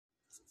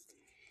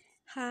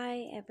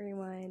Hi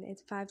everyone,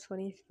 it's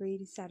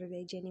 5:23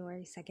 Saturday,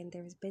 January 2nd.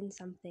 There's been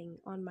something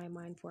on my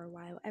mind for a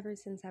while, ever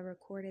since I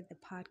recorded the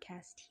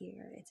podcast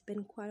here. It's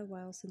been quite a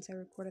while since I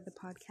recorded the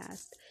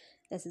podcast.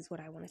 This is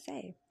what I want to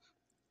say.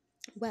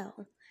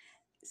 Well,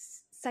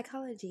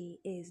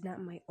 psychology is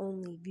not my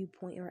only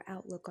viewpoint or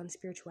outlook on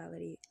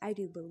spirituality. I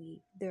do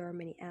believe there are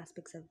many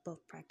aspects of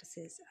both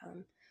practices.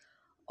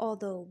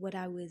 Although what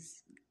I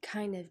was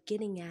kind of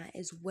getting at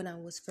is when I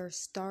was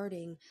first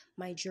starting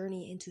my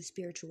journey into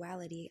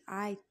spirituality,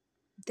 I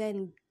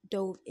then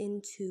dove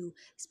into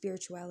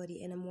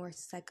spirituality in a more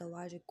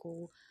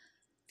psychological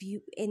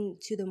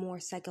into the more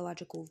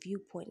psychological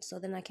viewpoint, so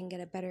then I can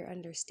get a better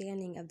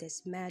understanding of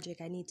this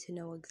magic. I need to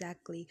know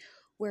exactly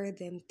where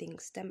them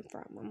things stem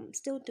from. I'm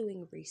still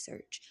doing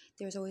research.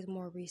 There's always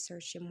more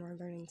research and more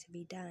learning to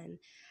be done.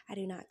 I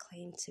do not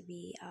claim to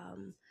be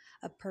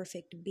a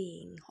perfect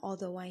being,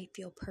 although I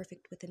feel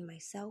perfect within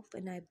myself,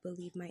 and I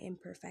believe my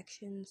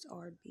imperfections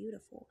are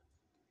beautiful.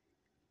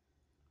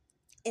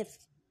 If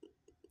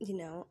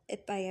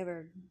I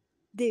ever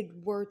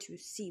were to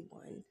see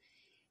one,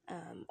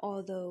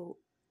 although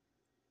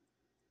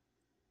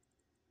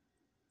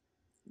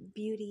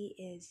beauty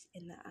is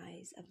in the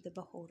eyes of the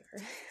beholder.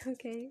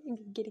 Okay,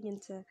 getting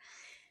into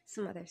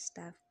some other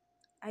stuff.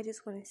 I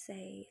just want to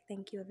say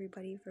thank you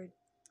everybody for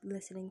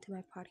listening to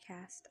my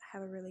podcast.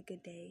 Have a really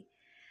good day.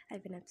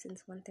 I've been up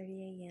since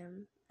 1:30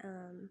 a.m.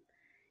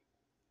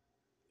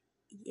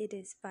 It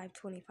is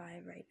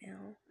 5:25 right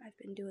now. I've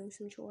been doing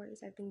some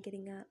chores. I've been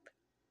getting up,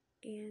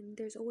 and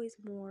there's always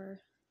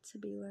more to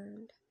be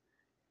learned.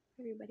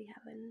 Everybody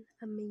have an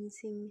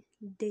amazing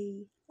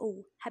day.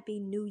 Oh, Happy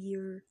New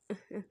Year.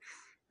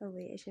 Oh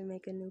wait, I should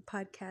make a new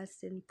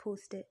podcast and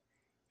post it.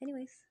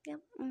 Anyways, yeah.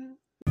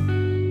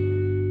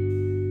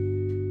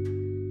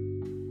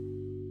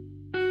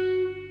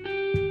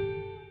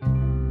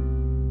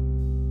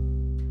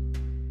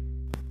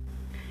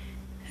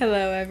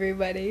 Hello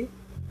everybody.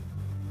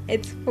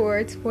 It's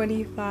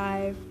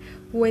 4:25,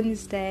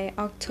 Wednesday,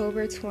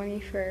 October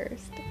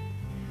 21st.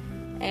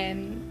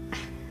 And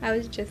I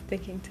was just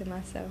thinking to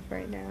myself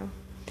right now.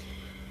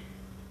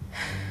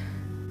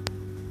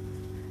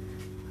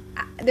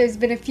 There's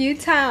been a few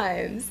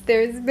times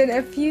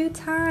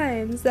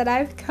that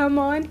I've come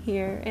on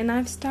here and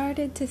I've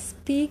started to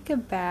speak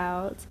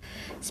about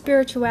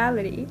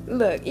spirituality.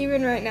 Look,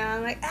 even right now,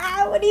 I'm like,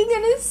 what are you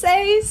gonna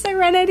say,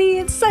 Serenity?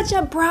 It's such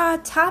a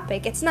broad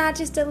topic. It's not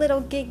just a little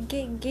get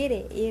it,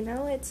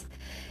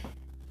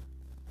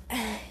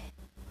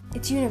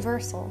 it's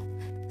universal.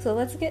 So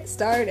let's get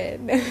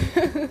started.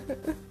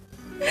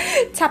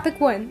 Topic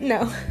 1,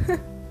 no.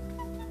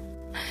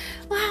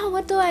 Wow,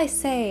 what do I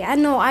say?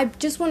 I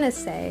just want to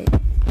say,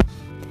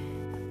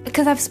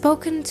 because I've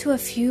spoken to a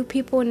few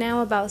people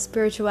now about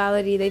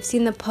spirituality. They've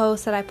seen the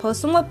post that I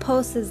post. And what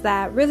post is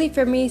that? Really,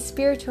 for me,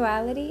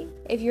 spirituality,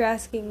 if you're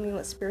asking me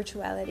what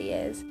spirituality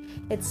is,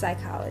 it's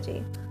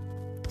psychology.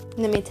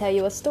 Let me tell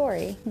you a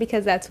story,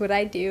 because that's what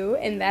I do,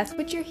 and that's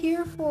what you're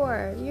here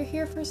for. You're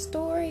here for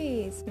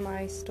stories.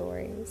 My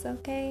stories,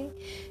 okay?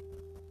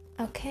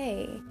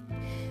 Okay.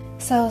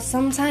 So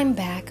sometime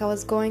back, I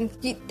was going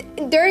you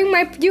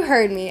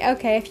heard me.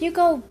 Okay, if you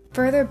go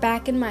further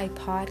back in my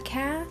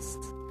podcast,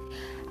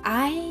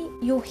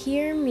 you'll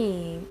hear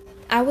me.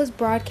 I was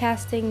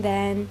broadcasting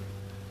then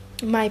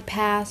my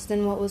past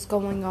and what was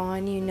going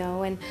on,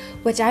 and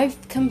which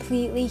I've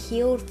completely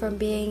healed from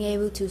being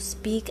able to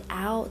speak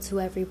out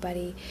to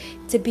everybody,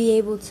 to be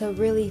able to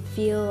really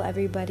feel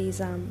everybody's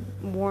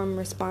warm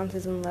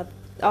responses and love,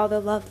 all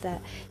the love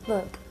that,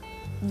 look,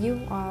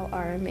 you all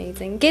are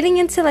amazing. Getting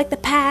into the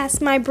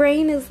past, my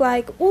brain is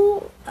like,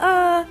 let's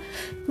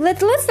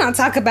not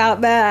talk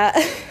about that.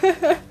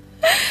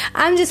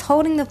 I'm just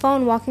holding the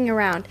phone, walking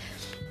around.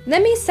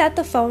 Let me set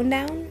the phone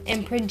down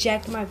and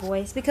project my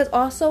voice, because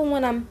also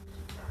when I'm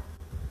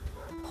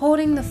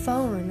holding the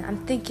phone,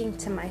 I'm thinking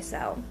to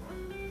myself,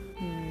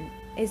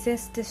 is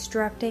this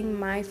disrupting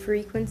my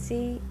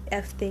frequency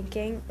of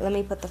thinking? Let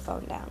me put the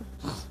phone down.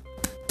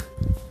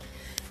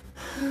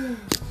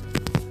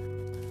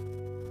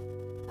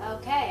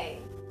 Okay.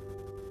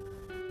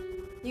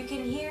 You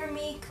can hear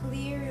me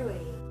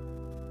clearly.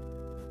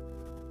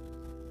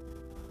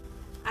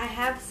 I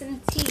have some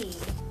tea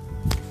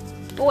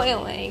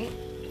boiling.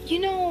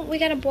 We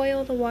gotta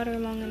boil the water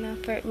long enough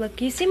for it. Look,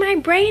 you see my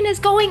brain is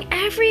going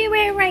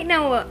everywhere right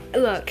now.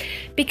 Look,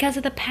 because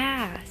of the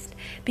past.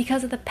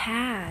 Because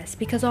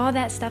all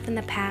that stuff in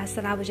the past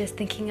that I was just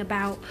thinking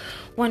about,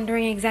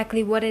 wondering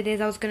exactly what it is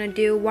I was gonna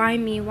do. Why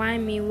me? Why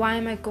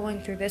am I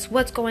going through this?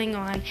 What's going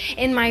on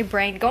in my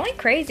brain? Going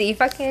crazy.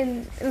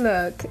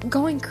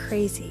 Going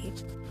crazy.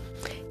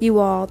 You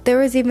all, there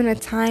was even a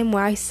time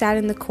where I sat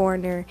in the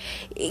corner,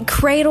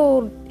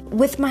 cradled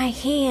with my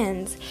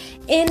hands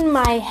in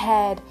my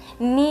head,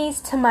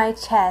 knees to my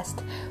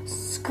chest,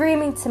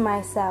 screaming to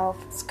myself,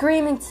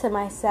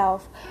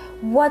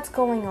 what's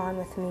going on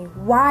with me?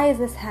 Why is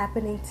this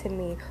happening to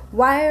me?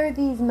 Why are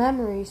these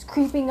memories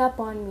creeping up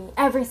on me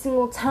every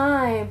single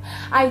time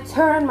I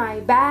turn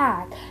my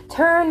back,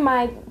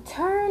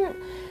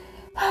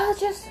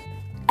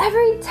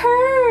 every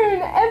turn,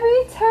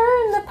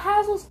 the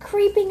past was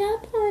creeping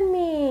up on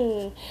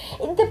me.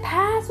 The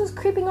past was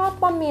creeping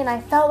up on me, and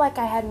I felt like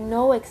I had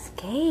no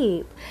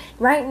escape.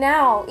 Right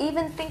now,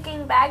 even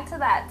thinking back to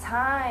that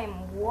time,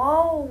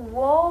 whoa,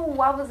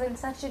 I was in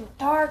such a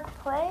dark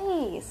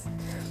place.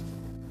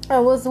 I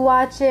was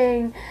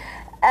watching,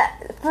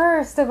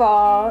 first of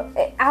all,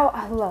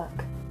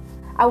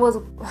 I was,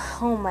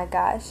 oh my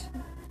gosh,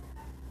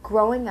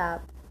 growing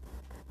up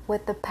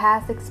with the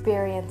past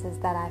experiences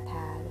that I've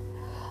had,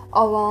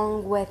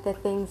 along with the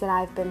things that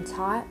I've been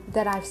taught,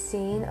 that I've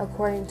seen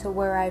according to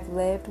where I've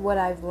lived, what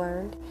I've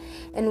learned,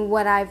 and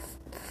what I've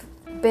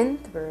been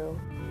through,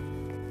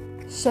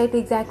 shaped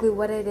exactly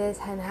what it is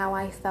and how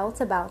I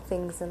felt about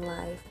things in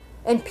life.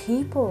 And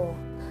people.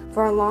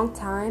 For a long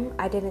time,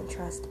 I didn't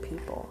trust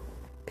people.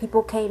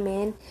 People came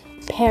in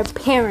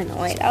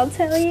paranoid, I'll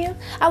tell you.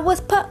 I was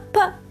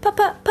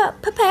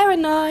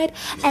paranoid.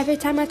 Every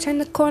time I turned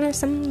the corner,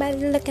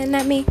 somebody looking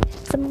at me,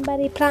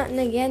 somebody plotting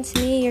against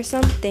me or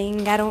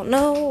something. I don't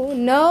know.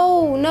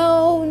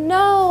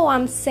 No,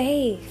 I'm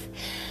safe.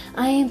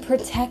 I am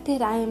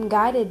protected, I am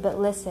guided. But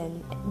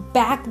listen,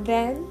 back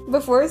then,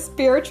 before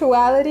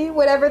spirituality,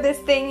 whatever this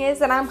thing is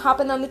that I'm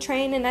hopping on the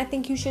train, and I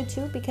think you should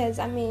too, because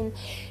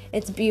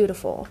it's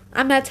beautiful.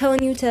 I'm not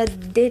telling you to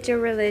ditch a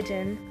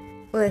religion.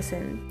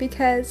 Listen,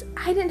 because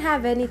I didn't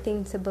have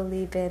anything to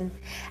believe in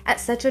at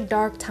such a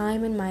dark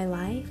time in my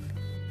life.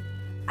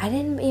 I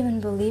didn't even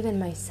believe in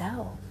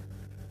myself.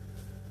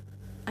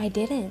 I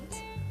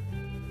didn't.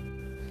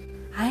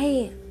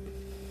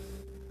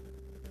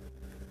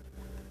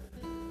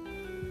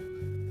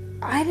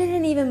 I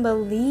didn't even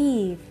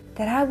believe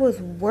that I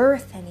was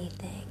worth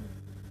anything.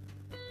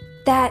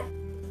 That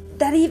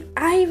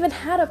I even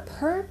had a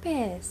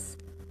purpose.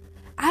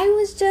 I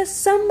was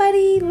just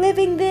somebody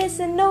living this,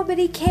 and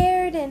nobody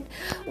cared, and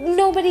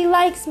nobody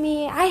likes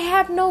me. I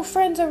have no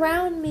friends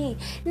around me.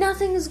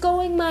 Nothing's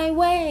going my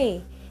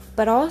way.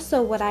 But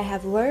also what I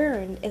have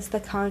learned is the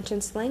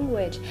conscious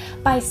language.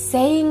 By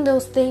saying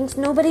those things,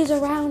 nobody's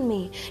around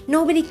me.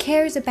 Nobody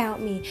cares about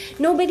me.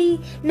 Nobody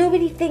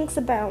thinks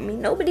about me.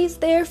 Nobody's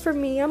there for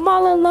me. I'm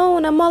all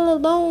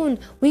alone.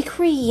 We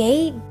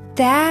create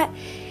that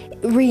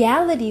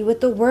reality with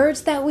the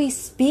words that we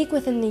speak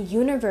within the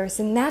universe,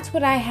 and that's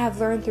what I have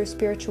learned through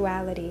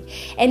spirituality,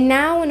 and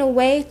now in a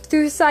way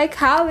through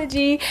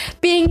psychology,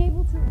 being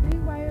able to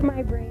rewire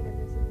my brain. And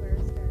this is where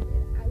it started.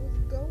 I was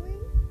going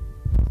to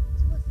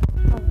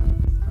a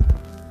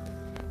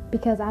psychologist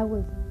because I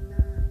was not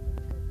in a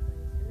good place,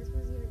 and this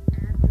was even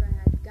after I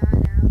had got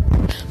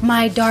out of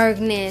my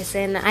darkness,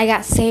 and I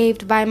got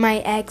saved by my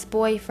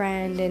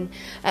ex-boyfriend, and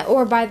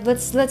or by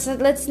let's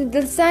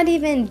not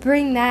even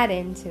bring that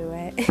into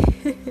it.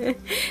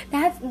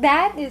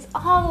 that is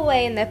all the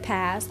way in the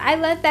past. I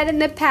left that in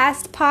the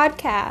past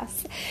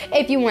podcast,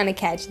 if you want to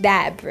catch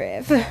that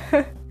brief.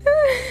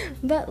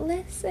 But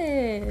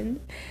listen.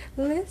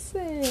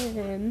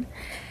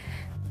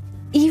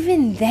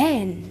 Even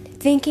then,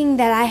 thinking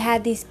that I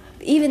had these,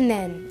 even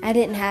then, I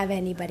didn't have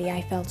anybody.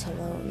 I felt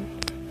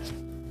alone.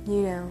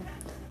 You know.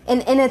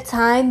 And in a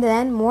time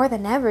then, more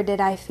than ever,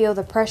 did I feel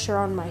the pressure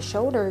on my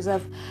shoulders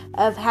of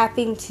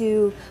having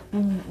to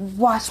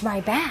watch my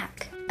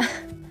back.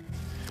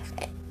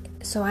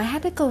 So I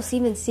had to go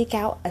even seek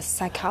out a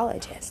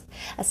psychiatrist,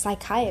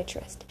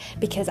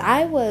 because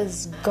I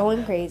was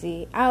going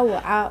crazy.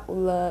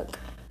 Look,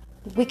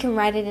 we can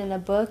write it in a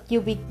book.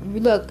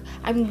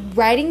 I'm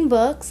writing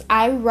books.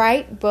 I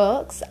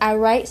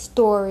write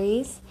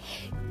stories.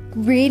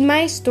 Read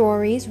my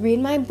stories, read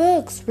my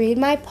books, read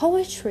my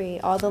poetry.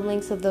 All the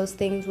links of those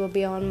things will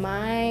be on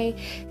my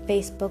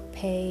Facebook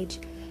page,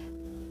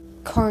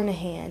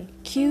 Carnahan,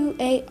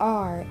 Qarnahan.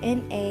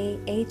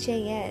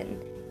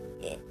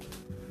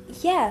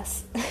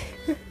 Yes.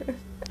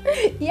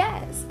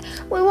 Yes.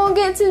 We won't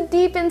get too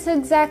deep into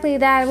exactly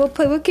that.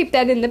 We'll keep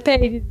that in the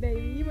pages,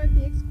 baby. You want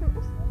the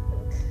exclusive?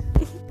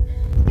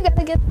 You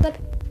gotta get the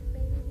pages,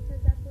 baby,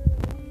 because that's where we're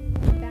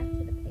going. Back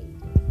to the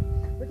pages.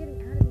 We're getting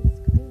out of these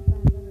screen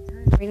phones all the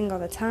time. Reading all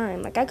the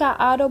time. Like, I got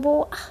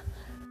Audible.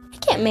 I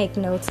can't make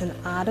notes in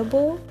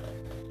Audible,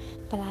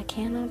 but I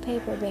can on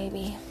paper,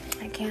 baby.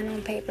 I can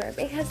on paper,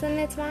 because then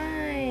it's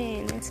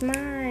mine,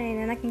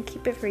 and I can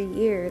keep it for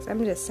years.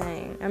 I'm just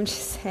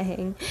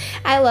saying.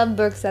 I loved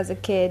books as a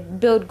kid.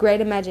 Build great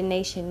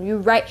imagination.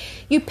 You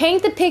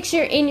paint the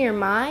picture in your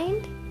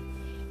mind.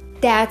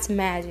 That's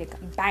magic.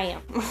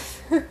 Bam.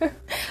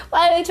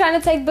 Why are they trying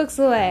to take books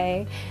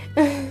away?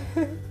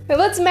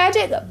 What's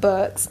magic?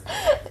 Books.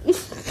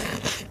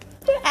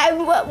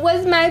 And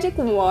what's magic?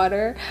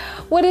 Water.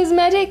 What is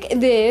magic?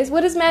 This.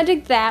 What is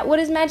magic? That. What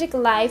is magic?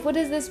 Life. What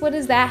is this? What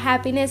is that?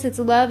 Happiness. It's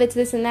love. It's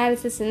this and that.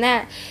 It's this and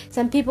that.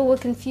 Some people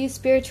would confuse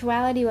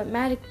spirituality with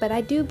magic, but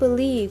I do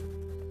believe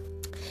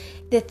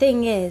the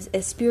thing is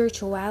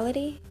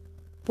spirituality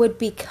would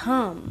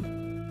become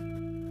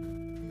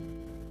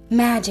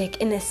magic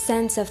in a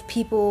sense of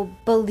people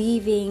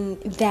believing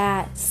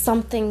that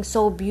something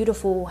so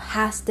beautiful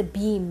has to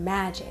be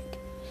magic.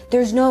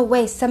 There's no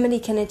way somebody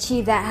can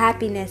achieve that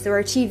happiness or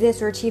achieve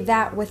this or achieve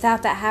that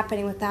without that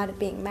happening, without it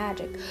being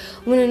magic.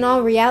 When in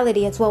all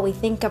reality, it's what we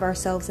think of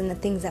ourselves and the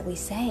things that we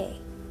say.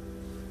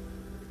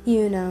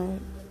 You know.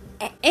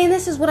 And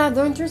this is what I've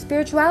learned through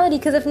spirituality,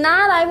 because if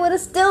not, I would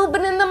have still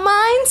been in the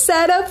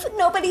mindset of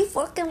nobody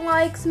fucking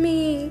likes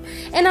me.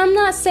 And I'm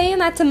not saying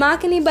that to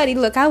mock anybody.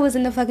 Look, I was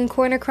in the fucking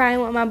corner crying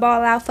with my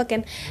ball out,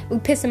 fucking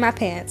pissing my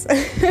pants.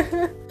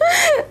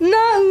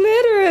 Not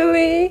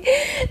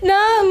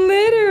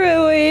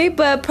literally,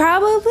 but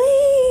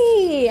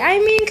probably.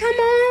 I mean, come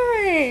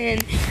on.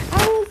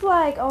 I was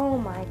like, oh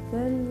my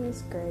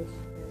goodness gracious.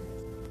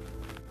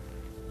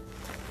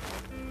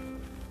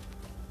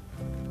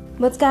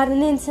 What's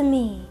gotten into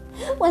me?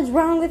 What's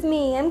wrong with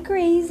me? I'm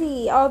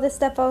crazy. All this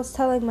stuff I was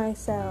telling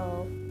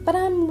myself. But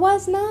I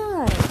was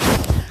not.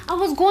 I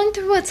was going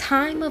through a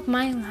time of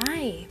my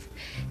life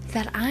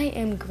that I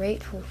am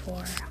grateful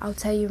for. I'll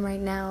tell you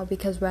right now,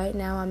 because right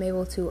now I'm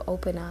able to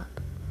open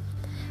up.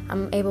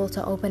 I'm able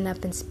to open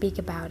up and speak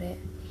about it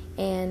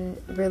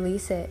and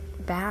release it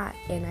back.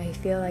 And I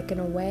feel like in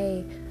a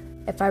way,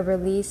 if I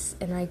release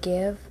and I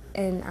give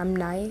and I'm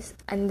nice,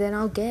 and then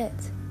I'll get.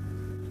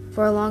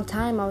 For a long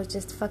time, I was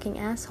just a fucking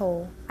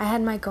asshole. I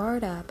had my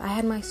guard up. I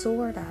had my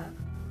sword up.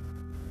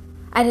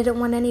 I didn't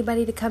want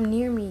anybody to come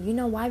near me. You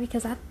know why?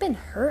 Because I've been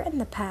hurt in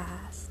the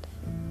past.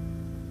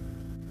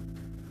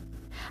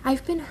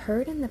 I've been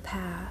hurt in the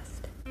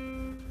past.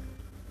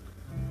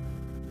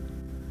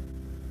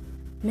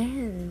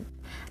 Man,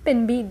 I've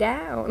been beat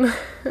down.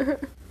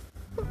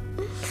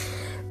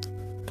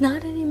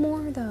 Not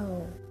anymore,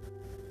 though.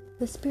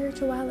 The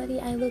spirituality,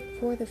 I look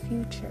for the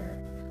future.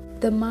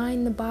 The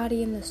mind, the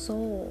body, and the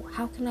soul.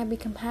 How can I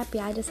become happy?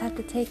 I just have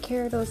to take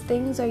care of those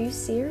things. Are you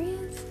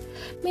serious?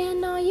 Man,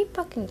 no, you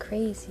fucking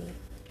crazy.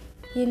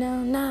 You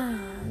know, nah,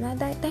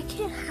 that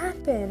can't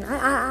happen.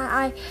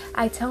 I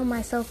tell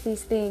myself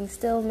these things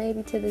still,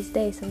 maybe to this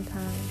day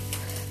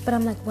sometimes. But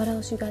I'm like, what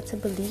else you got to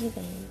believe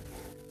in?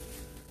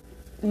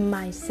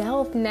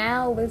 Myself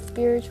now with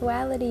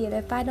spirituality, and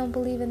if I don't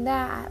believe in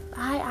that,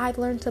 I've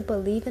learned to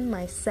believe in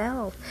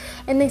myself.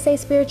 And they say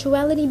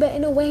spirituality, but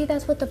in a way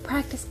that's what the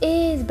practice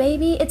is,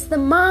 baby. It's the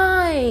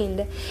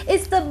mind,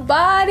 it's the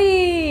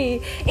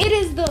body, it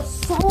is the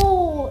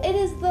soul,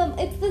 it's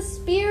the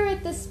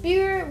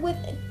spirit with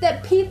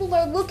that people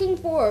are looking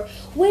for,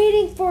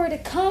 waiting for to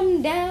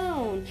come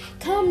down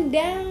to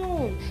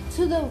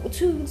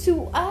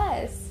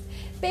us.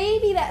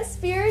 Baby, that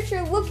spirit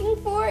you're looking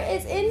for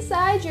is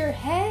inside your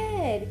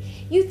head.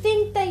 You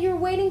think that you're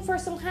waiting for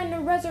some kind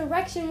of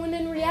resurrection, when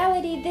in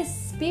reality, this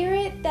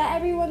spirit that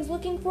everyone's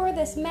looking for,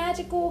 this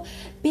magical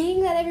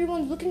being that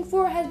everyone's looking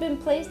for, has been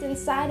placed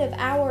inside of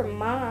our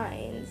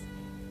minds.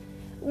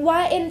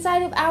 Why?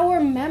 Inside of our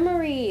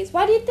memories.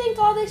 Why do you think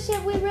all this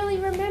shit we really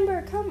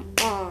remember? Come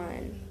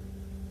on.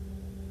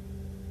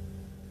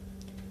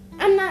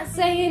 I'm not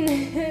saying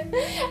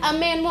a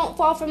man won't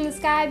fall from the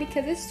sky,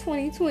 because it's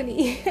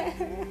 2020.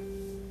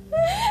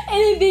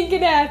 Anything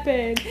can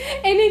happen.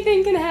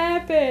 Anything can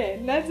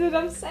happen. That's what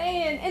I'm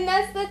saying. And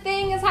that's the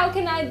thing, is how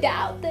can I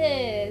doubt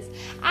this?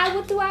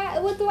 What do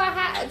I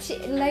have?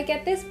 Like,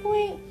 at this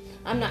point,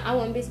 I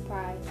wouldn't be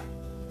surprised.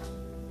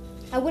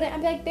 I'd be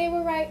like, they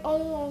were right all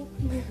along.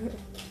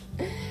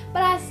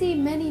 But I see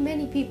many,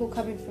 many people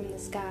coming from the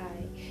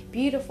sky.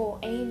 Beautiful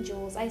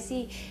angels. I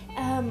see,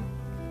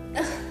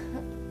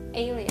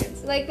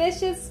 aliens. Like,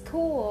 that's just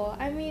cool.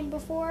 I mean,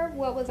 before,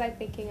 what was I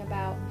thinking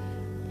about?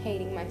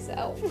 Hating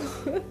myself.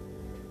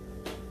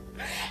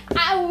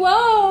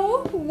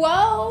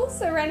 Whoa,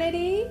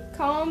 serenity,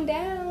 calm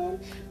down.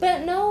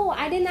 But no,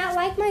 I did not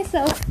like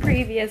myself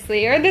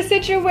previously, or the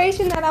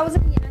situation that I was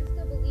in. I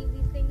still believe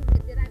these things,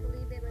 but did I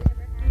believe they would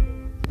ever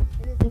happen?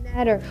 It doesn't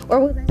matter.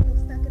 Or was I still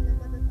stuck in the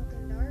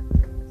motherfucking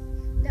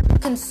darkness that will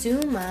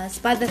consume us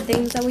by the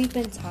things that we've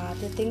been taught,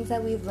 the things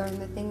that we've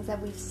learned, the things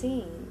that we've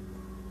seen?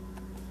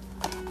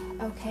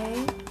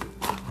 Okay?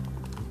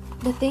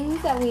 The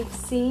things that we've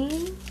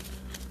seen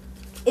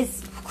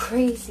is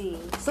crazy.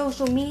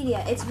 Social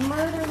media, it's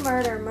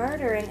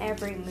murder in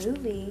every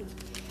movie.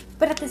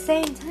 But at the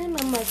same time,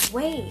 I'm like,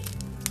 wait,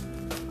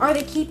 are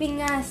they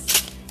keeping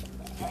us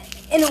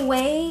in a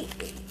way?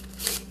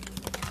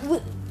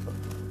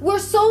 We're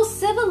so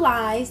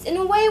civilized. In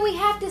a way, we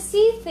have to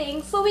see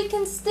things so we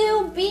can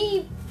still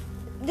be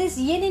this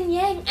yin and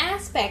yang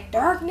aspect,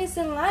 darkness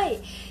and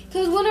light.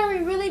 Because when are we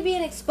really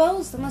being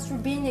exposed, unless we're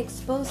being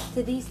exposed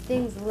to these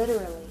things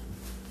literally?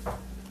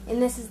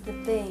 And this is the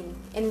thing,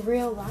 in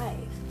real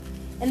life.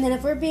 And then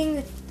if we're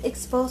being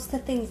exposed to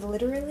things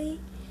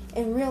literally,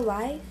 in real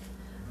life,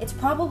 it's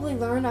probably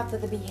learned off of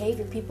the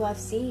behavior people have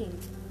seen,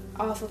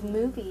 off of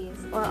movies,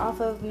 or off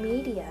of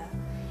media.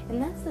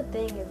 And that's the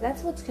thing, is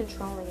that's what's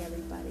controlling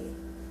everybody.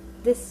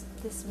 This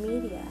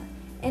media.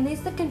 And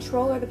it's the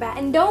controller to bat.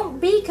 And don't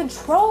be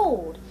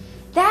controlled.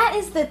 That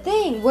is the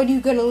thing. What are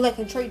you going to let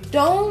control?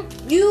 Don't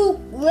you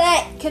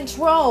let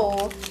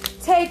control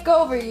take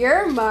over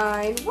your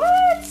mind.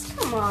 What?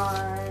 Come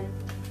on.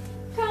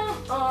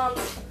 Come on.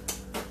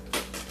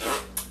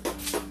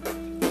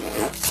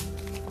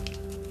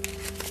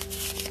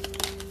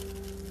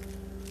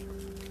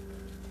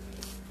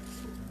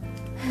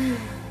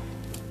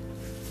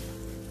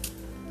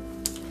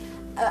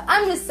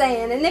 I'm just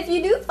saying. And if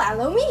you do,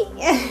 follow me.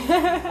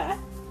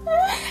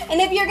 And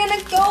if you're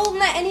gonna go and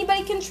let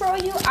anybody control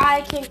you,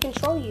 I can't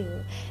control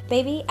you.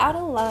 Baby, out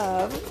of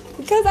love.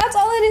 Because that's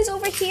all it is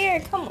over here.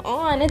 Come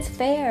on, it's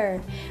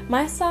fair.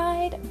 My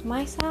side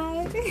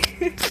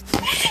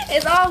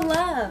is all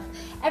love.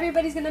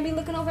 Everybody's gonna be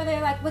looking over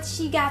there like, what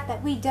she got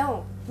that we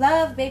don't?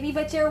 Love, baby,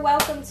 but you're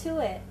welcome to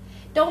it.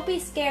 Don't be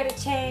scared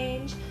to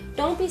change.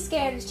 Don't be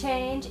scared to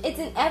change. It's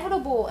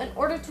inevitable. In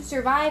order to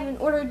survive,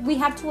 we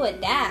have to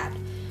adapt.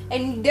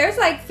 And there's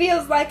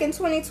feels like in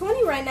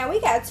 2020 right now, we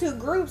got two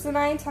groups, and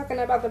I ain't talking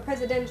about the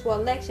presidential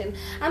election.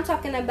 I'm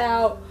talking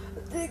about,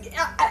 what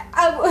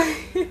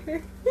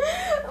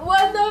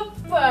the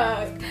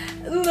fuck?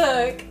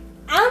 Look,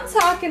 I'm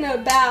talking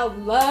about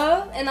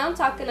love, and I'm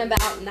talking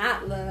about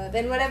not love.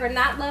 And whatever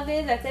not love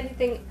is, that's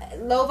anything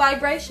low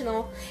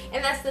vibrational.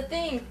 And that's the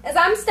thing, is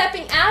I'm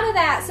stepping out of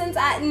that since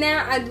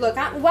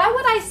why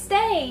would I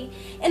stay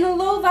in a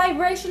low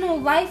vibrational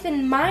life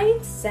and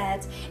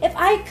mindset if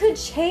I could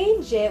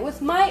change it with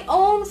my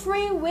own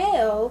free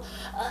will?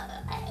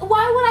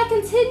 Why would I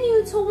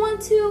continue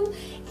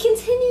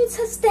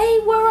to stay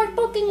where I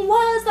fucking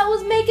was? That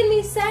was making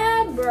me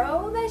sad,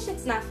 bro. That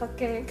shit's not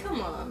fucking,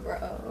 come on,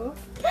 bro.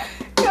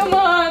 Come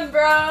on,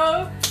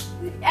 bro.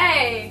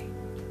 Hey,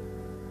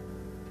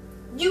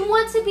 you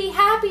want to be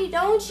happy,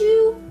 don't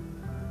you?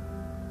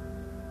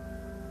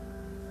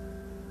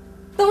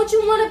 Don't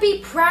you want to be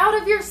proud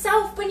of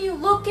yourself when you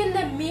look in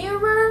the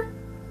mirror?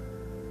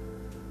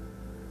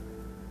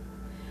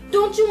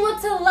 Don't you want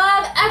to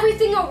love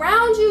everything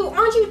around you?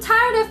 Aren't you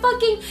tired of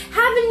fucking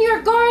having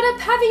your guard up,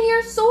 having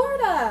your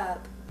sword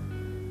up?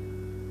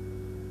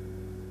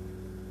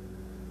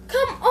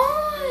 Come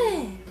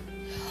on.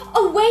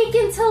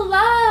 Awaken to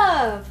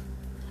love.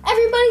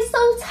 Everybody's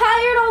so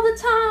tired all the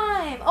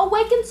time.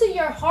 Awaken to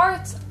your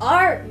heart's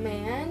art,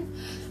 man.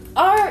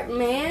 Art,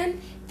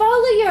 man.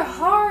 Follow your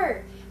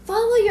heart.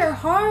 Follow your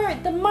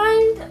heart. The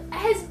mind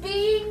is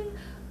being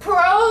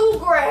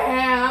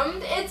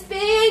programmed. It's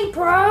being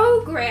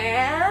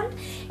programmed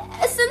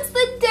since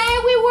the day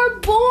we were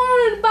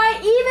born by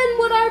even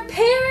what our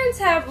parents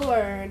have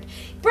learned.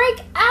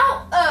 Break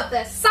out of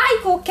the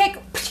cycle. Kick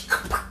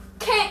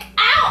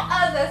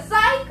out of the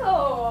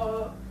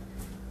cycle.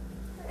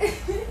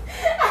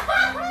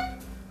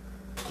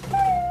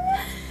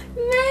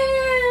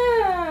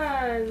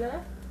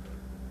 Man.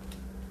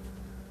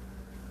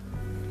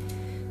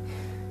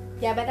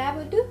 Yeah, but I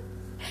would do.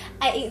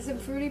 I ate some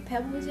Fruity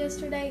Pebbles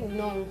yesterday.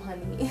 No,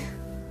 honey.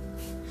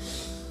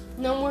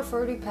 No more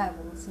Fruity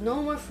Pebbles.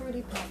 No more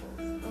Fruity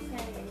Pebbles.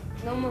 Okay?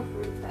 No more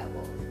Fruity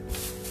Pebbles.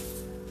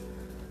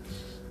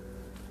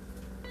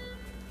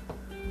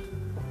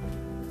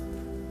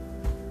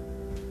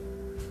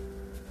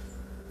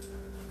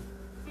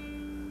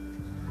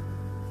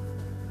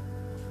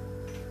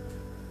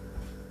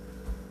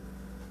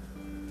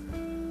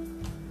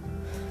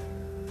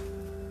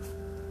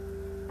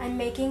 I'm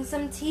making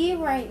some tea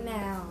right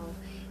now.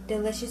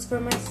 Delicious for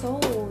my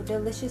soul,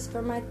 delicious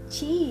for my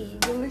chi,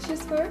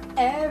 delicious for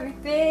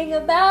everything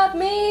about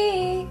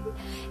me.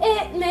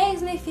 It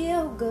makes me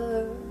feel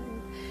good.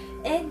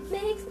 It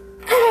makes...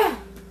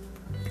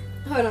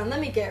 Hold on, let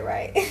me get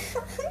right.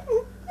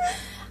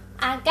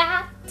 I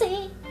got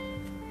tea.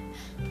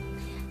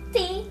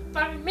 Tea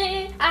for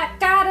me. I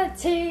got a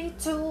tea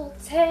to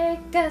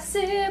take a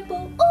sip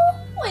of.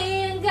 Ooh, we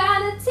ain't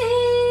got a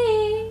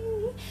tea.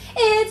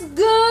 It's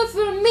good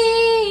for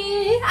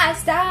me. I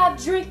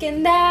stopped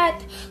drinking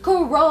that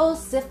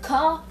corrosive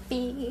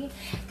coffee,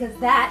 'cause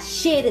that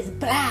shit is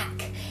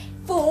black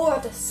for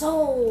the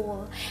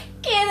soul.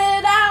 Get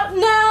it out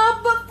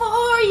now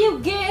before you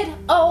get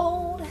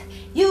old.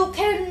 You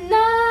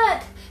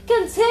cannot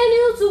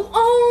continue to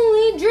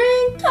only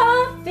drink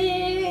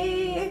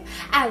coffee.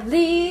 At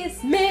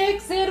least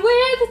mix it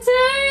with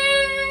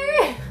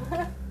tea.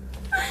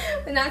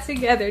 But not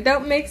together.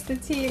 Don't mix the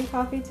tea and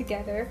coffee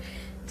together.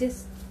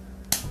 Just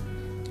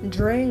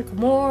drink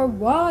more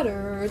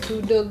water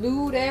to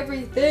dilute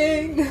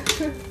everything.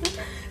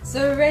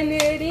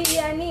 Serenity,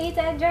 I need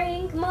to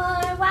drink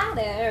more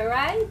water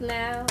right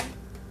now.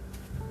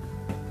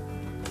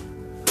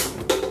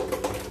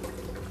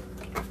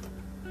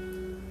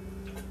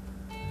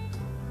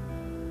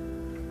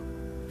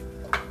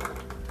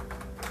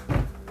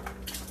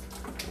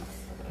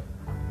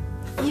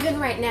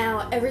 Even right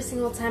now, every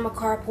single time a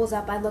car pulls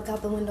up, I look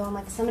out the window. I'm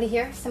like, somebody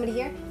here? Somebody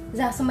here? Is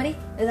that somebody?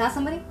 Is that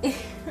somebody?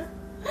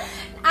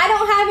 I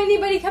don't have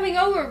anybody coming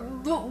over.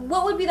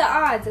 What would be the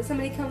odds that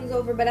somebody comes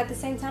over? But at the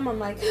same time, I'm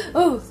like,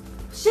 oh,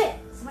 shit.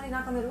 Somebody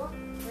knock on the door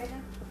right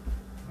now.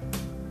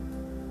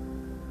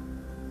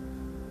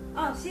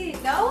 Oh, shit.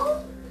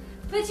 No?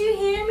 But you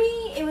hear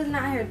me? It was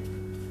not her.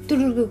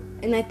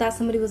 And I thought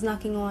somebody was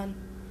knocking on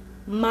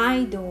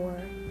my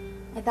door.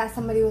 I thought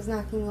somebody was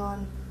knocking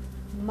on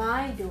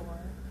my door.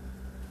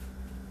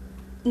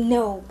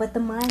 No, but the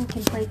mind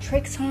can play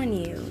tricks on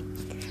you.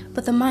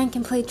 But the mind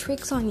can play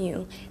tricks on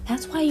you.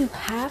 That's why you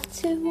have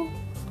to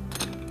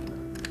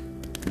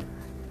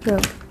go.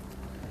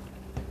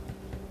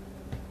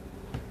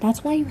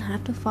 That's why you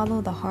have to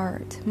follow the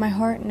heart. My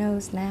heart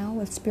knows now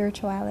with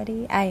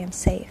spirituality, I am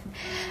safe.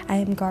 I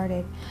am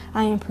guarded.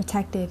 I am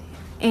protected.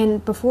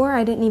 And before,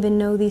 I didn't even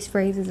know these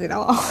phrases at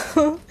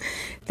all.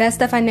 That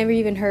stuff I never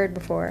even heard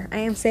before. I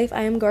am safe.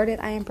 I am guarded.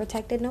 I am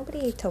protected.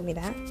 Nobody told me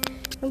that.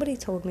 Nobody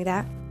told me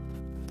that.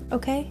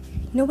 Okay?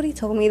 Nobody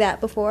told me that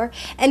before.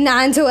 And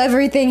not until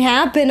everything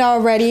happened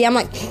already. I'm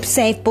like,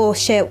 safe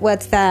bullshit.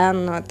 What's that? I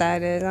don't know what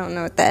that is. I don't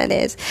know what that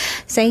is.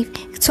 Safe.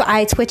 So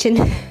eye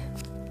twitching.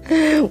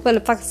 What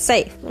the fuck is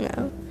safe? You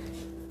know?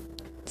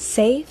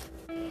 Safe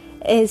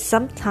is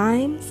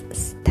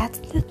sometimes, that's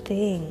the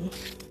thing.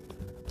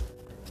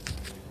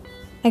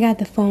 I got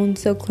the phone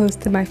so close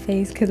to my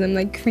face because I'm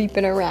like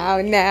creeping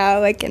around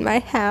now, like in my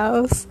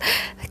house.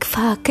 Like,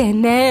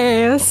 fucking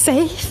no,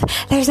 safe.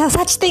 There's no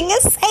such thing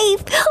as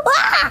safe.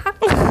 Ah!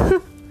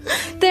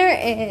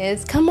 There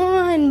is. Come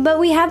on. But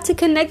we have to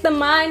connect the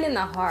mind and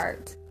the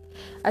heart.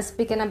 I'm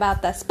speaking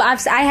about that.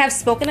 I have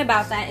spoken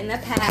about that in the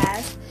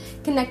past.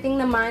 Connecting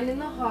the mind and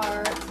the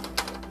heart.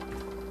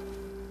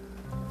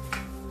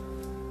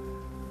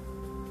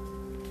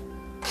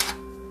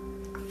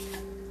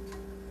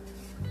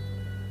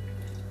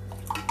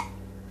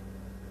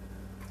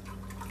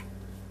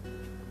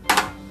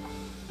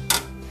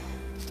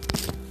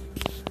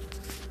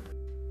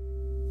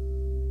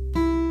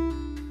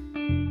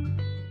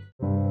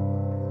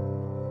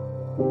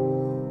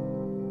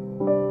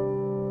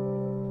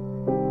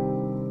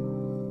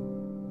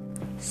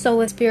 So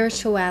with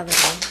spirituality,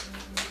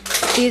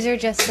 these are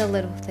just the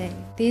little things.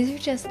 These are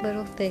just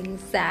little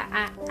things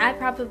that I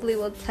probably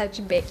will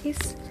touch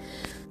base.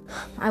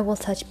 I will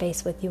touch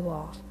base with you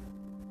all.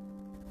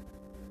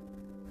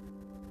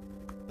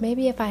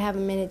 Maybe if I have a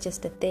minute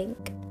just to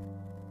think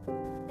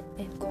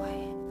and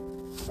quiet.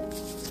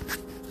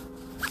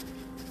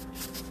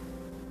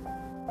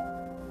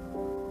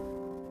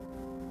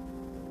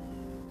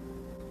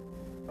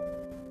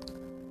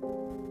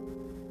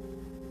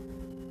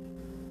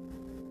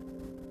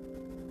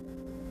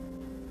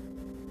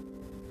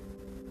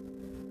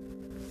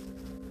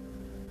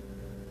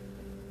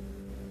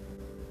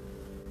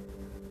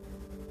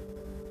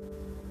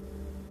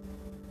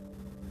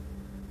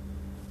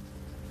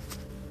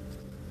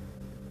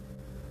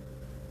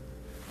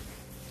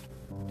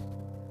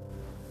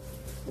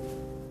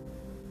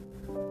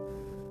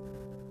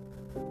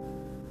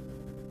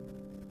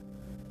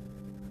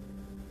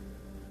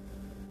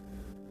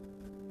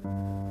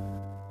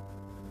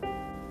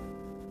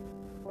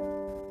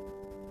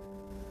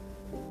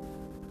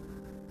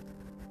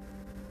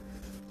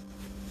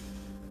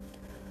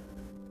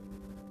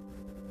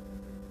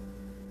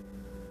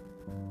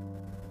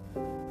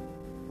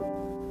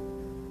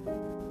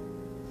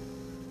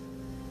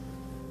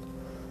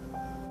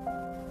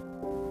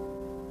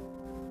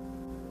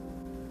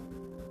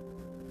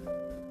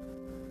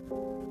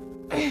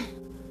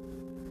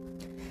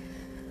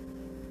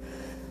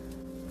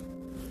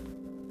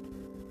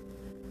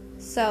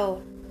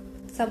 So,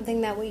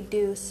 something that we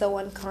do so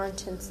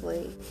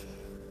unconsciously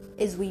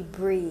is we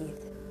breathe.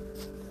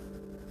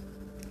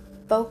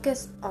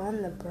 Focus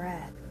on the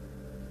breath.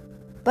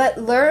 But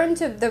learn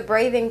to the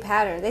breathing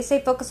pattern. They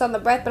say focus on the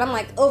breath, but I'm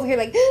like over here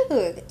like, wait,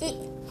 what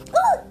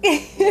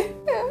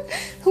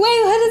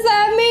does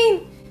that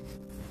mean?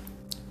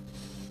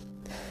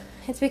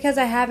 It's because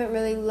I haven't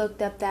really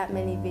looked up that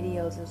many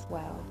videos as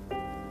well.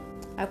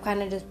 I've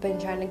kind of just been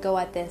trying to go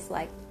at this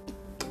like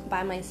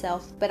by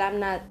myself, but I'm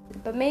not,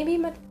 but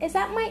maybe is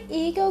that my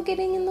ego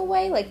getting in the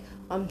way? Like,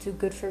 I'm too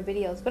good for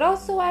videos, but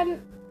also I'm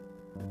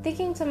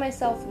thinking to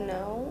myself,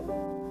 no,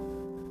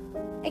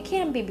 it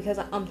can't be because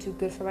I'm too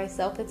good for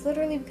myself. It's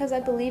literally because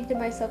I believed in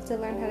myself to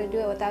learn how to do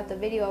it without the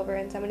video over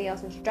and somebody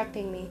else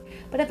instructing me.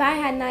 But if I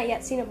had not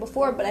yet seen it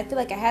before, but I feel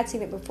like I had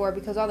seen it before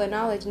because all the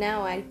knowledge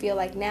now, I feel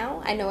like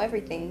now I know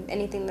everything,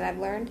 anything that I've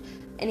learned,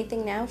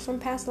 anything now from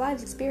past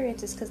lives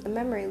experiences, because the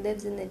memory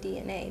lives in the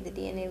DNA. The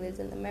DNA lives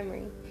in the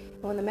memory.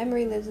 And when the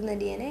memory lives in the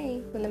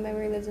DNA,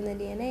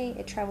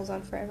 it travels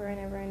on forever and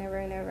ever and ever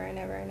and ever and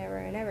ever and ever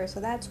and ever. So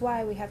that's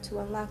why we have to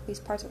unlock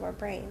these parts of our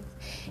brains.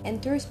 And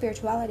through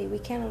spirituality, we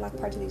can unlock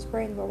parts of these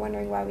brains. We're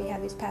wondering why we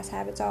have these past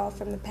habits all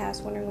from the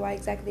past, wondering why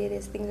exactly it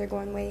is things are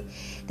going the way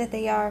that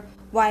they are,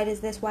 why it is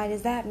this, why it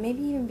is that.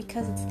 Maybe even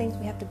because it's things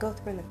we have to go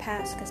through in the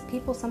past. Because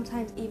people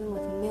sometimes, even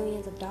with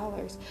millions of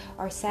dollars,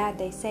 are sad.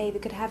 They say they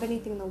could have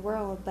anything in the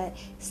world, but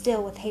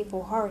still with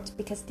hateful hearts,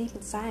 because deep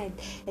inside,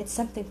 it's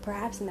something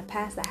perhaps in the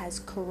past that has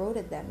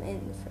corroded them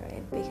in for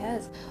it,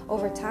 because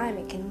over time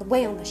it can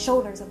weigh on the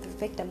shoulders of the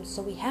victims.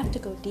 So we have to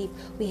go deep,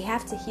 we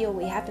have to heal,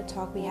 we have to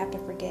talk, we have to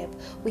forgive,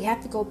 we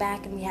have to go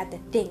back and we have to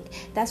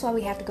think. That's why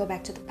we have to go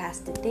back to the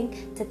past, to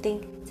think, to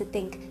think, to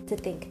think, to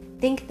think,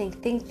 Think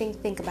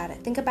about it.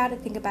 Think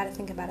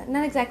about it.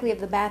 Not exactly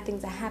of the bad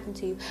things that happened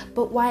to you,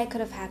 but why it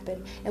could have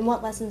happened, and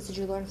what lessons did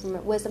you learn from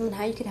it, wisdom, and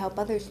how you could help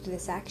others through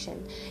this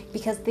action.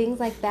 Because things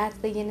like that's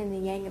the yin and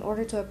the yang. In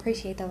order to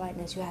appreciate the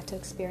lightness, you have to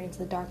experience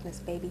the darkness,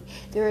 baby.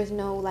 There is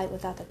no light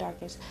without the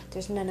darkness.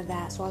 There's none of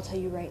that. So I'll tell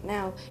you right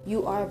now,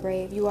 you are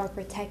brave, you are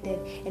protected,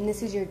 and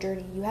this is your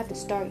journey. You have to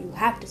start. You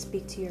have to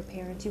speak to your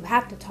parents. You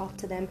have to talk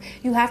to them.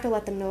 You have to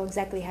let them know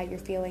exactly how you're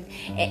feeling.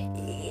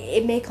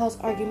 It may cause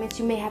arguments.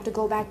 You may have to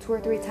go back 2 or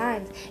 3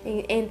 times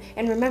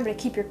and remember to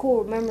keep your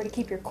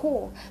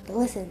cool. But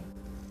listen,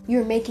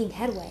 you're making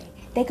headway.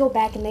 They go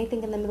back and they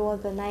think in the middle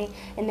of the night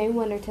and they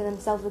wonder to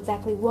themselves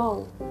exactly,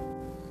 whoa,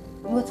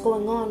 what's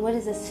going on? What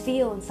does this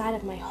feel inside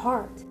of my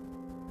heart?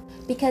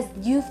 Because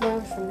you've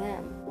learned from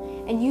them.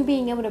 And you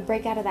being able to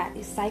break out of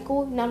that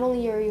cycle, not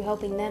only are you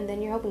helping them,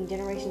 then you're helping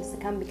generations to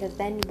come, because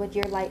then what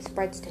your light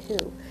spreads to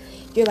who?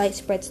 Your light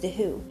spreads to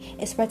who?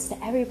 It spreads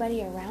to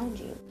everybody around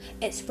you.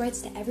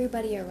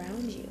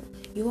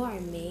 You are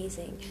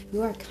amazing.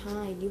 You are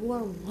kind. You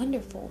are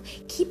wonderful.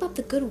 Keep up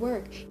the good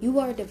work. You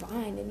are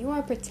divine and you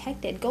are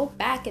protected. Go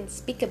back and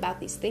speak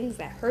about these things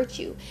that hurt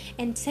you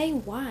and say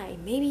why.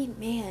 Maybe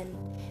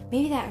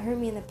that hurt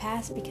me in the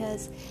past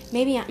because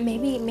maybe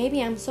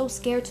I'm so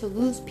scared to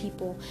lose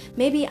people.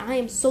 Maybe I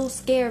am so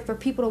scared for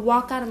people to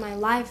walk out of my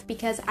life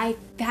because I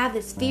have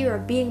this fear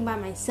of being by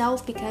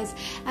myself, because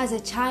as a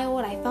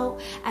child I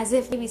felt as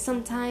if maybe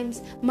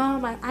sometimes,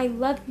 Mom, I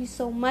love you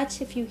so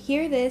much if you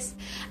hear this.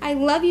 I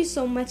love you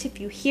so much if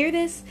you hear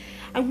this.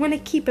 I want to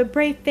keep a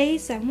brave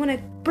face. I want to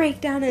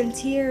break down in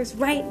tears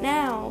right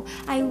now.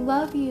 I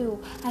love you,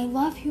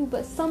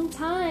 but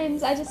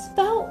sometimes I just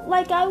felt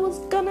like I was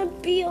gonna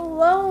be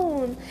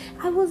alone.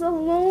 I was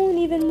alone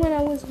even when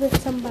I was with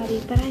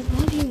somebody, but I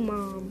love you,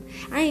 Mom.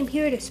 I am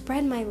here to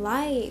spread my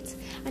light.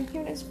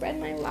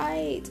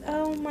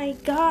 Oh my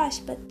gosh,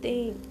 but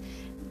think.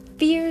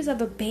 Fears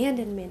of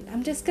abandonment.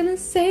 I'm just gonna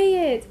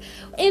say it.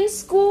 In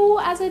school,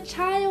 as a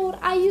child,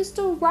 I used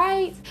to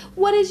write,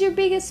 what is your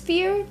biggest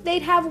fear?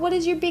 They'd have, what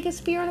is your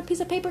biggest fear on a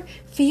piece of paper?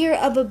 Fear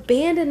of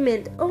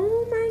abandonment.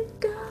 Oh my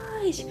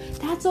gosh.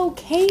 That's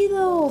okay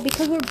though,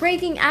 because we're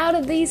breaking out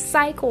of these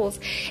cycles.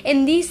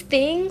 And these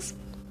things,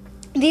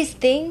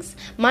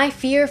 my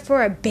fear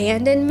for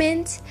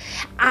abandonment,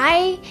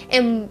 I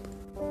am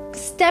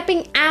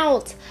stepping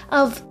out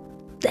of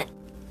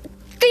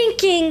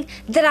thinking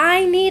that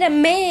I need a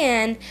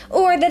man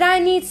or that I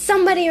need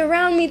somebody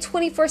around me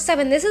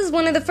 24/7. This is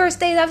one of the first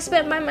days I've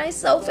spent by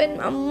myself in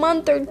a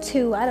month or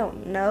 2. I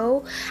don't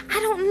know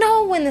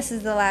when this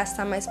is the last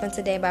time I spent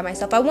a day by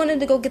myself. I wanted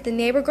to go get the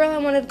neighbor girl. I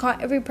wanted to call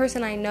every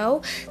person I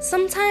know.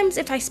 Sometimes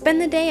if I spend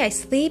the day, I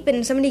sleep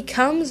and somebody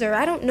comes, or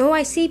I don't know,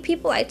 I see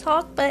people, I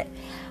talk, but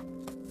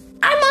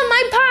I'm on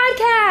my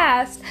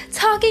podcast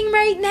talking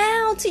right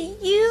now to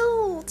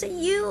you,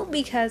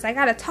 because I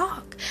gotta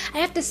talk. I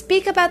have to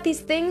speak about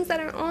these things that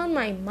are on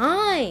my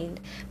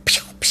mind.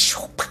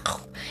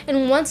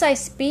 And once I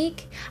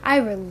speak, I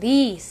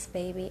release,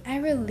 baby. I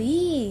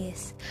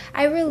release.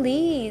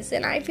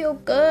 And I feel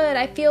good.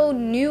 I feel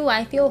new.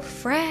 I feel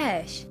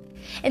fresh.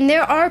 And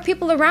there are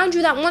people around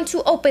you that want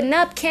to open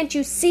up. Can't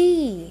you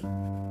see?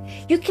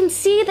 You can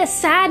see the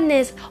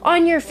sadness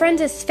on your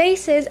friends'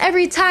 faces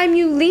every time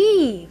you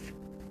leave.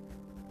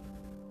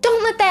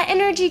 Don't let that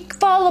energy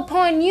fall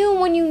upon you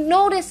when you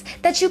notice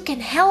that you can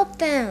help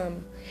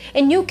them.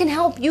 And you can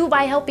help you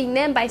by helping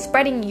them by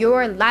spreading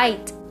your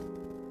light.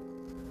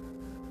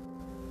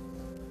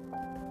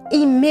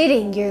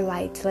 Emitting your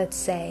light, let's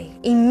say.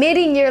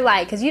 Emitting your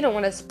light, because you don't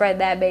want to spread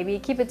that, baby.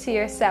 Keep it to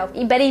yourself.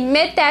 But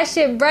emit that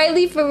shit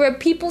brightly for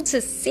people to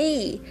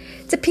see.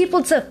 To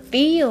people to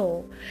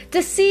feel.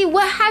 To see,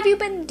 what have you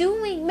been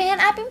doing?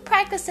 Man, I've been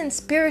practicing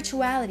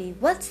spirituality.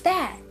 What's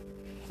that?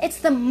 It's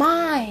the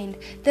mind,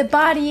 the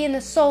body, and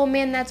the soul,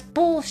 man. That's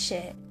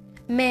bullshit.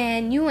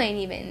 Man, you ain't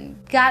even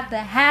got the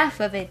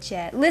half of it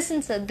yet.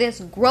 Listen to this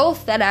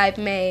growth that I've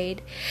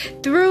made.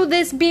 Through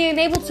this being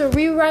able to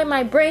rewrite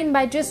my brain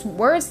by just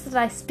words that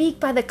I speak,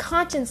 by the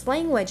conscious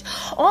language.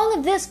 All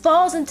of this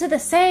falls into the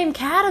same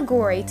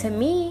category to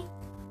me.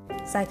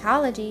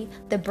 Psychology,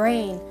 the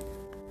brain.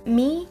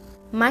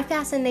 My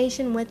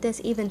fascination with this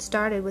even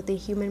started with the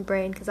human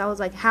brain, because I was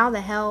like, how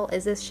the hell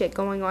is this shit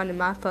going on in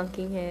my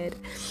fucking head?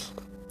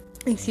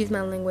 Excuse my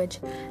language.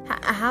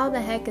 How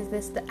the heck is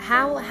this?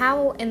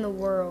 How in the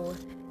world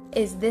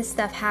is this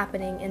stuff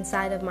happening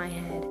inside of my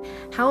head?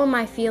 How am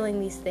I feeling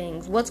these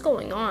things? What's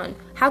going on?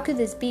 How could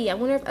this be? I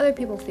wonder if other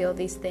people feel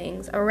these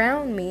things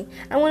around me.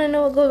 I want to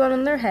know what goes on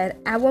in their head.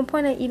 At one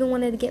point, I even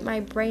wanted to get my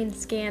brain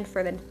scanned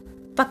for the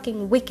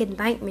fucking wicked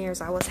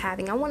nightmares I was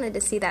having. I wanted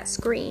to see that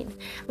screen.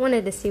 I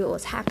wanted to see what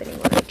was happening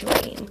when I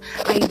dream.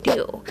 I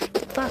do.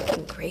 It's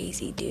fucking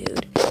crazy,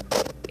 dude.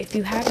 If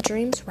you have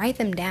dreams, write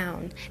them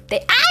down.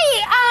 Let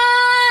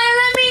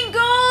me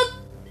go.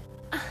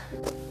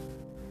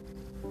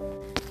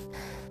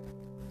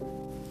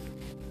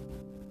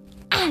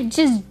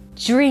 Just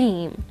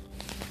dream.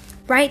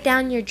 Write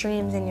down your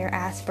dreams and your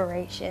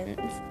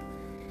aspirations.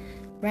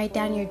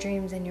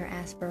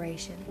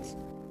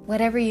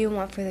 Whatever you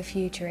want for the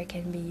future, it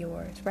can be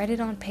yours. Write it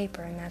on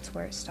paper, and that's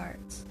where it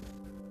starts.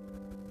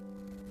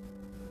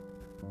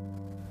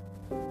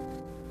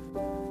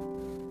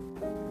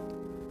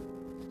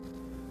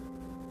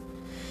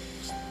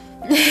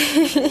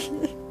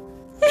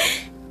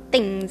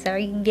 Things are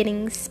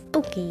getting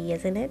spooky,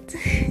 isn't it?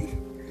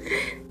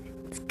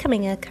 It's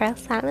coming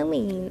across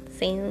Halloween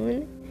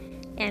soon.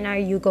 And are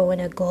you going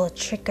to go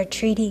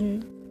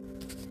trick-or-treating?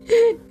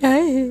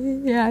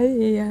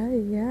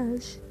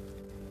 Yes.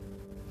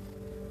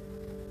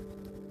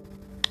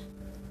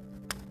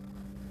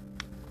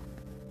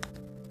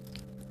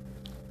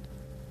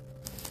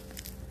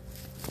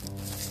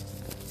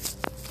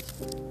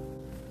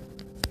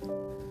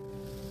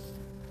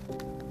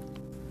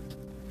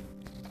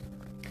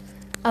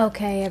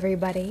 Okay,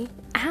 everybody.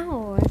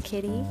 Ow,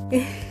 kitty.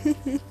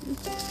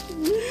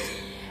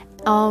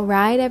 All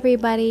right,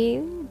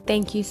 everybody.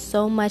 Thank you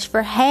so much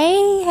for...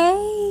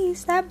 Hey,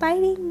 stop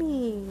biting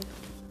me.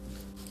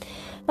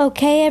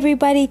 Okay,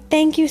 everybody.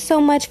 Thank you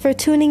so much for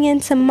tuning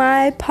into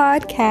my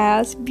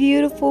podcast,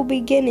 Beautiful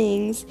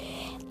Beginnings.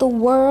 The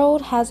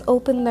world has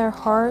opened their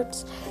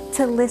hearts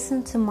to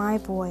listen to my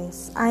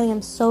voice. I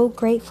am so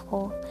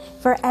grateful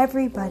for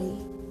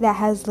everybody that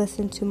has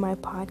listened to my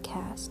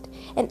podcast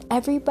and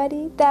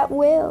everybody that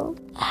will.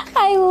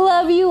 I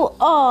love you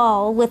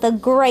all with a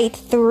great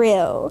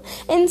thrill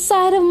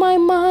inside of my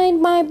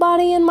mind, my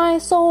body, and my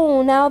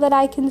soul. Now that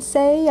I can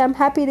say I'm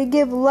happy to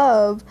give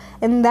love,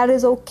 and that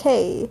is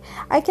okay.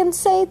 I can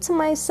say to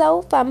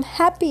myself, I'm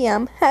happy,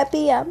 I'm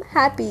happy, I'm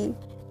happy.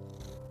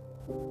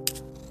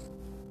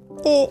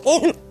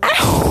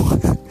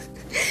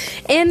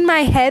 In my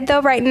head,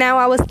 though, right now,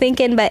 I was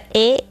thinking,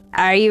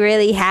 are you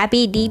really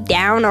happy deep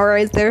down, or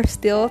is there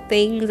still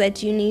things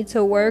that you need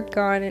to work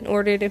on in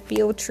order to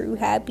feel true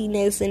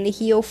happiness and to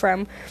heal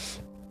from?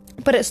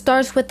 But it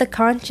starts with the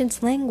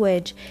conscious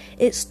language.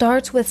 It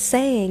starts with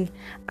saying,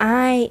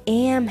 I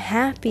am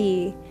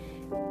happy.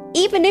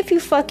 Even if you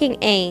fucking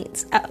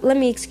ain't. Let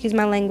me excuse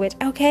my language,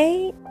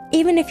 okay?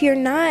 Even if you're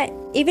not,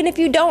 even if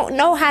you don't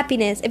know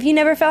happiness, if you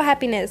never felt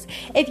happiness,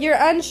 if you're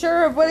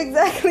unsure of what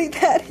exactly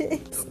that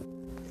is.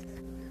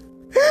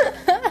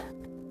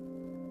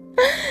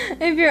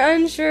 If you're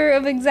unsure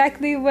of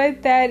exactly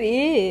what that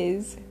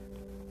is.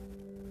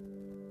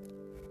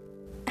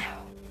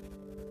 Ow.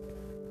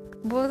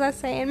 What was I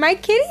saying? My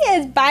kitty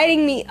is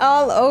biting me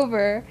all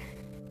over.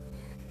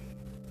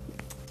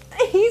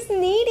 He's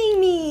needing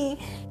me.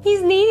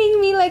 He's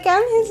needing me like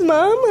I'm his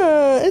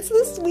mama. It's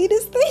the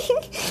sweetest thing.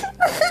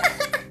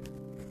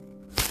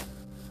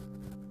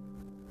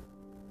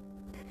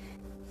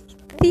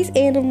 These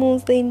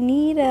animals, they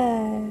need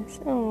us.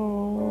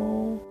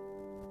 Oh.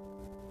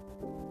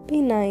 Be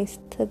nice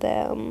to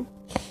them.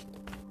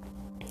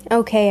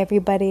 Okay,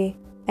 everybody.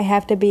 I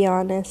have to be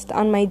honest.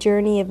 On my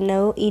journey of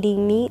no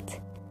eating meat,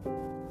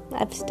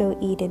 I've still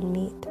eaten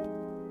meat.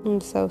 I'm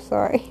so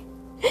sorry.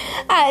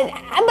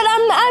 But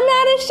I'm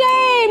not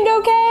ashamed,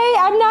 okay?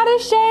 I'm not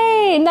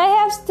ashamed. I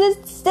have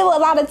still a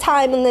lot of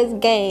time in this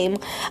game.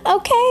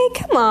 Okay,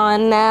 come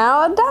on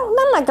now. I'm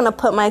not going to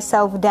put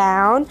myself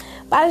down.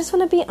 But I just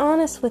want to be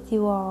honest with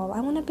you all.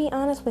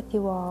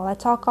 I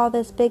talk all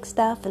this big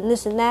stuff and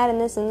this and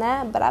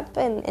that, but I've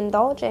been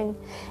indulging.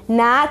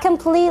 Not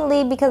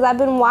completely, because I've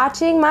been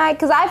watching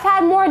because I've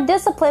had more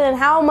discipline in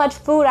how much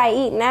food I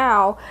eat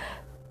now.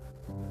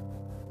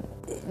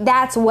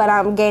 That's what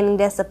I'm gaining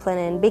discipline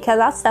in, because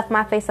I'll stuff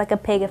my face like a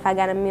pig if I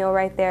got a meal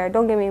right there.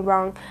 Don't get me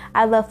wrong.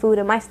 I love food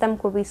and my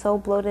stomach will be so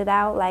bloated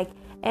out.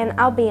 And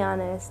I'll be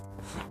honest,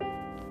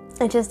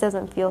 it just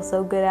doesn't feel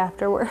so good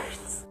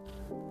afterwards.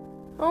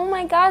 Oh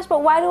my gosh,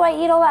 but why do I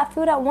eat all that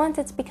food at once?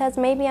 It's because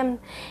maybe I'm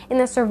in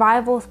the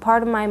survival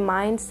part of my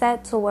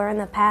mindset to where in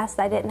the past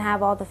I didn't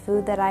have all the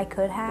food that I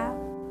could have.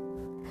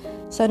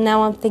 So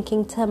now I'm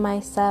thinking to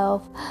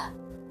myself,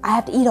 I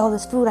have to eat all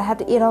this food. I have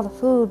to eat all the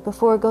food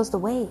before it goes to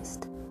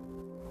waste.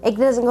 It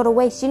doesn't go to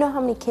waste. You know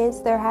how many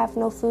kids there have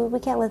no food?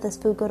 We can't let this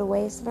food go to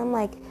waste. And I'm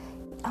like,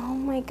 oh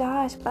my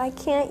gosh, but I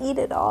can't eat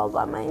it all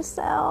by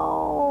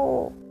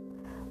myself.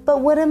 But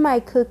what am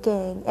I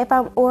cooking? If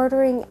I'm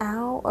ordering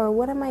out, or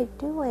what am I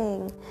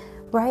doing?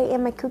 Right?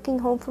 Am I cooking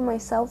home for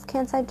myself?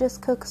 Can't I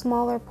just cook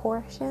smaller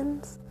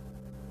portions?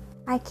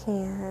 I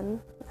can.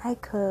 I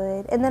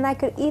could. And then I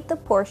could eat the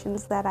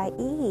portions that I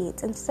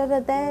eat instead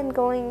of then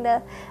going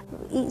to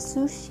eat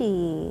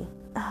sushi.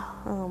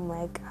 Oh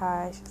my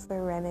gosh,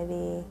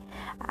 serenity.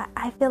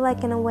 I feel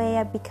like in a way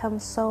I've become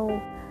so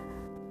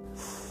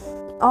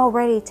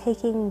already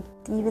taking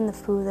even the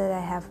food that I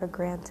have for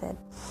granted.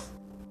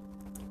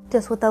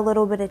 Just with a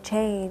little bit of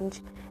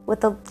change.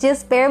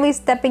 Just barely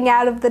stepping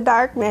out of the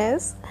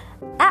darkness.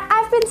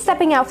 I've been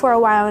stepping out for a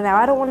while now.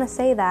 I don't want to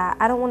say that.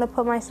 I don't want to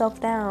put myself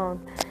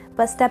down.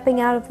 But stepping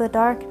out of the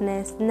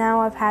darkness, now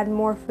I've had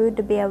more food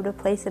to be able to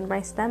place in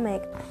my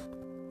stomach.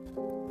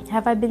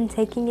 Have I been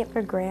taking it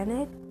for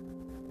granted?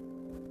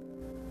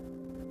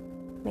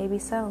 Maybe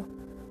so.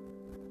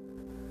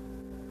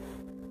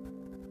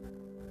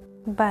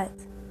 But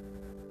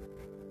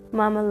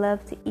Mama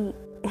loved to eat.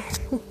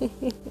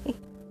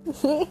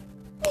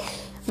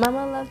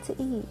 Mama loves to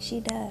eat. She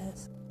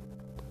does.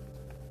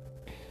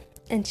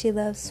 And she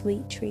loves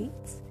sweet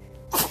treats.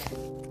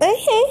 Hey,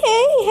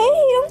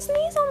 don't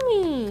sneeze on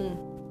me.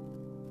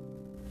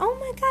 Oh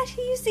my gosh,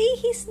 you see,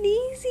 he's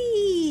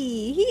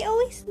sneezy. He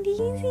always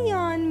sneezy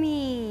on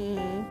me.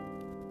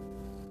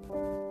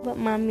 But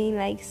mommy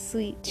likes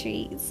sweet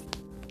treats.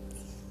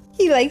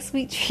 He likes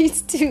sweet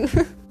treats too.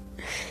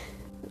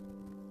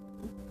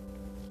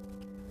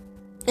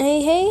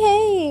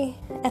 Hey.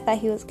 I thought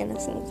he was gonna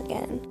sneeze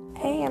again.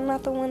 Hey, I'm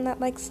not the one that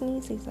likes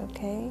sneezes,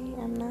 okay?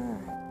 I'm not.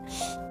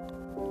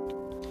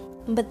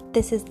 But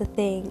this is the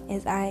thing,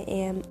 is I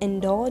am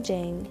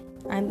indulging.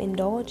 I'm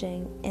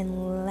indulging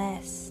in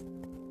less.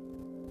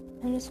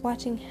 I'm just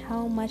watching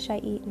how much I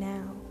eat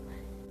now.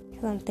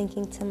 Because I'm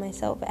thinking to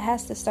myself, it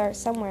has to start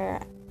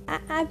somewhere.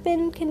 I've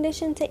been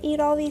conditioned to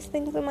eat all these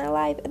things in my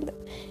life.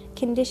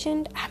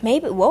 Conditioned?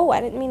 Maybe, whoa,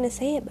 I didn't mean to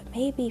say it, but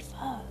maybe,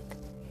 fuck.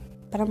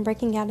 But I'm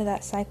breaking out of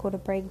that cycle to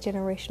break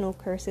generational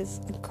curses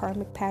and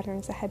karmic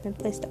patterns that have been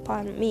placed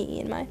upon me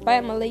and my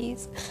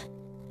families.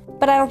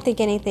 But I don't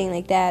think anything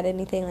like that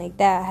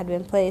had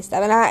been placed. I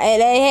mean,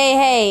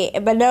 hey,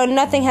 but no,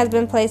 nothing has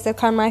been placed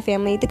upon my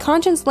family. The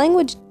conscience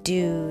language,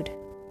 dude.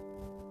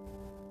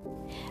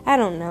 I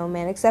don't know,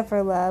 man, except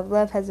for love.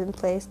 Love has been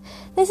placed.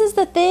 This is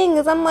the thing,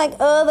 is I'm like,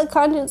 the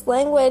conscience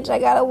language. I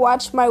gotta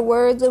watch my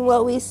words and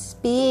what we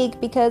speak,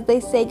 because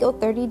they say go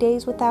 30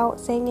 days without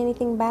saying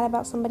anything bad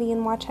about somebody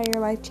and watch how your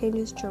life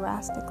changes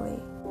drastically.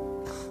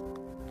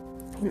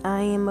 And I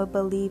am a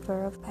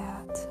believer of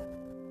that.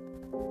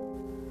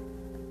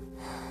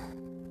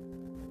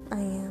 I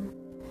am.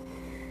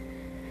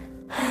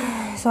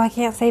 So I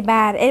can't say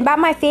bad. And about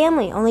my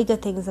family, only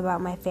good things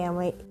about my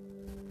family.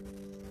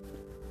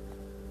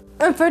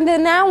 And from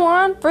now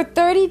on, for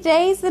 30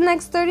 days, the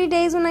next 30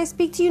 days when I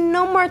speak to you,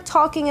 no more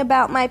talking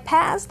about my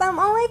past. I'm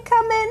only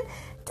coming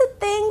to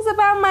things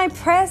about my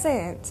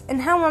present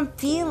and how I'm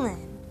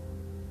feeling.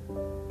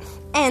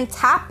 And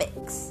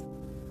topics.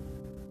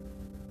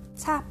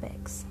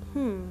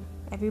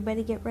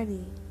 Everybody get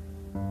ready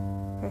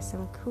for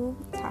some cool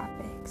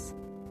topics.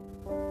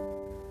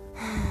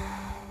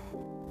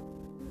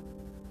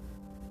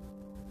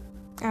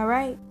 All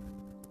right.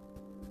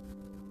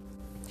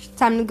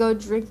 Time to go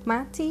drink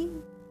my tea.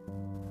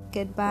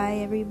 Goodbye,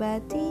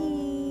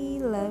 everybody.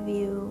 Love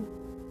you.